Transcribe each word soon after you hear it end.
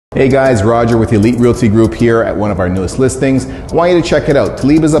Hey guys, Roger with Elite Realty Group here at one of our newest listings. I want you to check it out.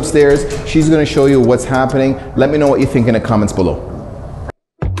 Taliba's upstairs. She's going to show you what's happening. Let me know what you think in the comments below.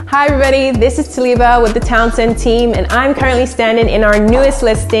 Hi everybody, this is Taliba with the Townsend team, and I'm currently standing in our newest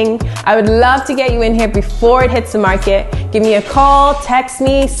listing. I would love to get you in here before it hits the market. Give me a call, text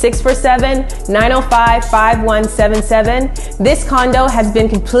me, 647-905-5177. This condo has been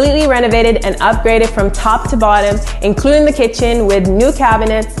completely renovated and upgraded from top to bottom, including the kitchen with new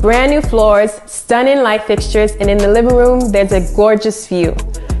cabinets, brand new floors, stunning light fixtures, and in the living room, there's a gorgeous view.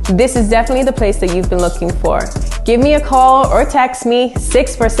 This is definitely the place that you've been looking for. Give me a call or text me,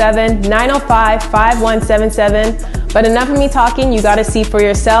 647-905-5177. But enough of me talking, you gotta see for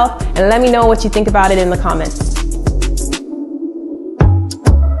yourself, and let me know what you think about it in the comments.